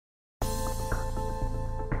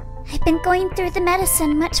I've been going through the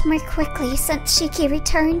medicine much more quickly since Shiki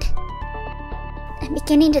returned. I'm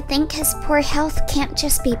beginning to think his poor health can't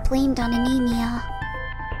just be blamed on anemia.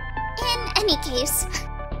 In any case,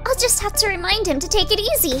 I'll just have to remind him to take it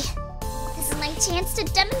easy. This is my chance to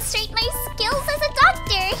demonstrate my skills as a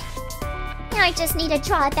doctor. Now I just need to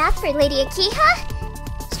draw a bath for Lady Akiha,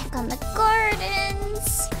 check on the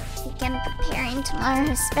gardens, begin preparing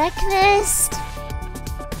tomorrow's breakfast.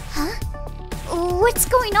 Huh? What's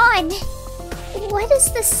going on? What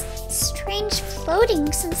is this strange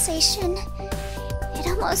floating sensation? It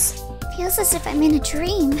almost feels as if I'm in a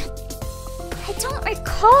dream. I don't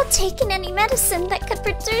recall taking any medicine that could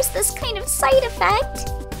produce this kind of side effect.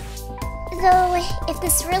 Though, if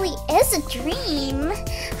this really is a dream,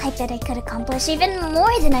 I bet I could accomplish even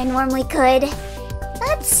more than I normally could.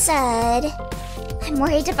 That said, I'm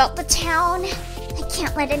worried about the town. I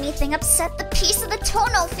can't let anything upset the peace of the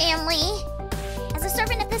Tono family. As a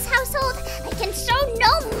servant of this household, I can show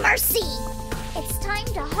no mercy. It's time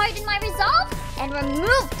to harden my resolve and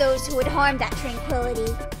remove those who would harm that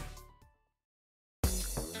tranquility.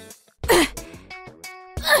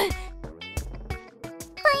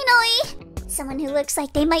 Finally! Someone who looks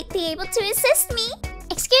like they might be able to assist me.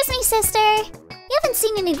 Excuse me, sister. You haven't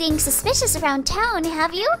seen anything suspicious around town,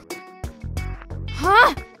 have you?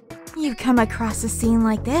 Huh? You come across a scene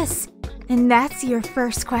like this, and that's your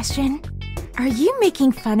first question? Are you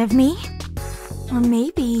making fun of me? Or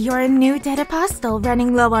maybe you're a new dead apostle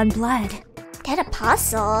running low on blood. Dead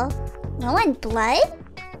apostle? Low on blood?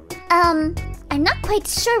 I'm not quite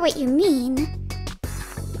sure what you mean.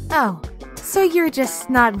 Oh, so you're just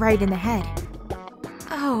not right in the head.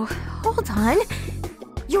 Oh, hold on.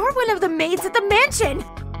 You're one of the maids at the mansion!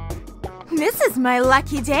 This is my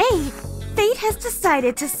lucky day. Fate has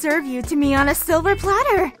decided to serve you to me on a silver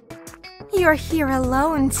platter. You're here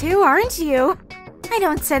alone too, aren't you? I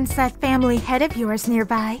don't sense that family head of yours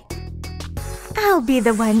nearby. I'll be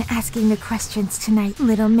the one asking the questions tonight,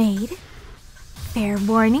 little maid. Fair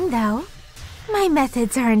warning, though. My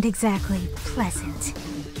methods aren't exactly pleasant.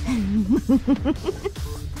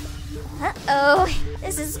 Uh-oh,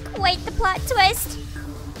 this is quite the plot twist.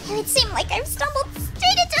 It would seem like I've stumbled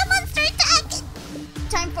straight into a monster attack.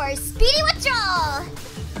 Time for a speedy withdrawal.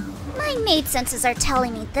 My maid senses are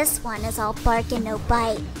telling me this one is all bark and no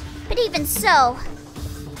bite. But even so,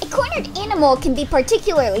 a cornered animal can be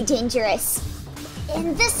particularly dangerous.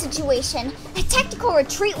 In this situation, a tactical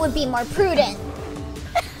retreat would be more prudent.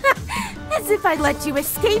 As if I'd let you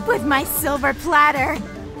escape with my silver platter.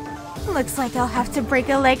 Looks like I'll have to break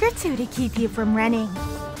a leg or two to keep you from running.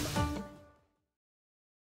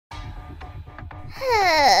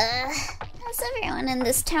 Has everyone in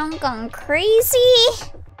this town gone crazy?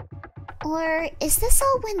 Or is this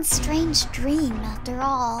all one strange dream after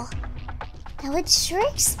all? That would sure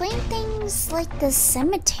explain things like the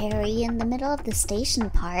cemetery in the middle of the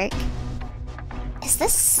station park. Is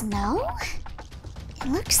this snow? It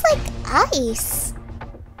looks like ice.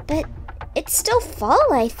 But it's still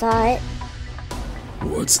fall, I thought.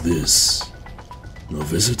 What's this? A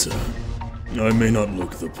visitor? I may not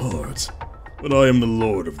look the part, but I am the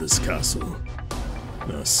lord of this castle.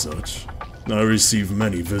 As such, I receive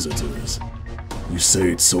many visitors. You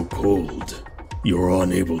say it's so cold, you're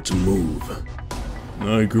unable to move.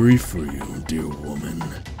 I grieve for you, dear woman.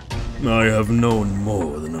 I have known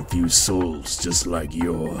more than a few souls just like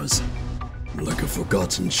yours. Like a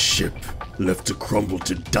forgotten ship left to crumble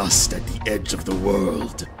to dust at the edge of the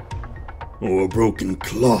world. Or a broken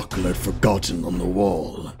clock left forgotten on the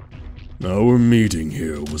wall. Our meeting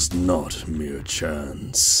here was not mere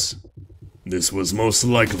chance. This was most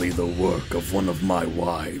likely the work of one of my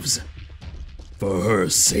wives. For her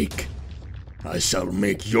sake, I shall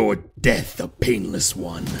make your death a painless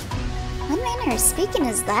one. What manner of speaking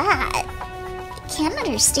is that? I can't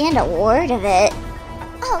understand a word of it.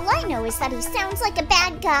 All I know is that he sounds like a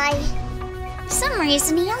bad guy. For some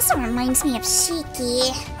reason, he also reminds me of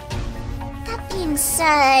Shiki. That being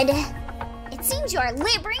said, it seems you are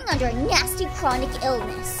laboring under a nasty chronic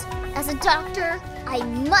illness. As a doctor, I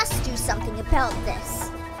must do something about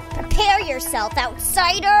this. Prepare yourself,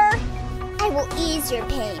 outsider! I will ease your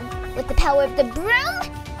pain with the power of the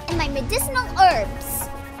broom and my medicinal herbs.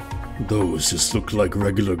 Those just look like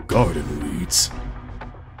regular garden weeds.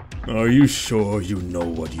 Are you sure you know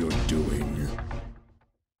what you're doing?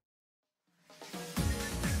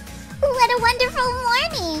 What a wonderful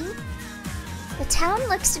morning! The town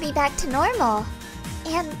looks to be back to normal,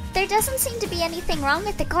 and there doesn't seem to be anything wrong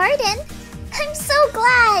with the garden. I'm so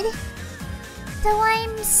glad! Though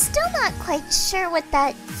I'm still not quite sure what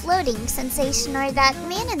that floating sensation or that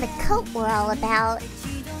man in the coat were all about.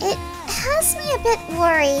 It has me a bit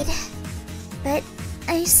worried. But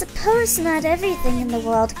I suppose not everything in the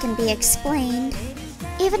world can be explained.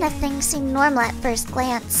 Even if things seem normal at first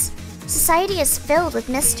glance, society is filled with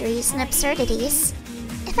mysteries and absurdities.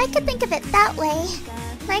 If I could think of it that way,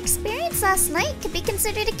 my experience last night could be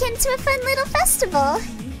considered akin to a fun little festival.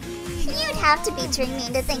 You'd have to be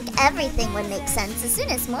dreaming to think everything would make sense as soon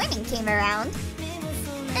as morning came around.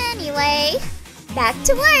 Anyway, back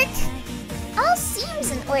to work. All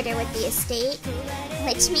seems in order with the estate,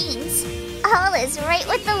 which means all is right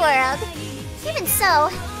with the world. Even so,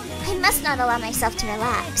 I must not allow myself to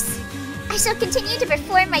relax. I shall continue to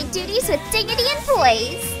perform my duties with dignity and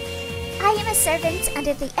poise. I am a servant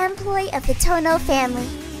under the employ of the Tono family.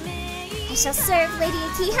 I shall serve Lady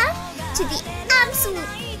Akiha to the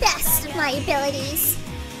absolute best of my abilities.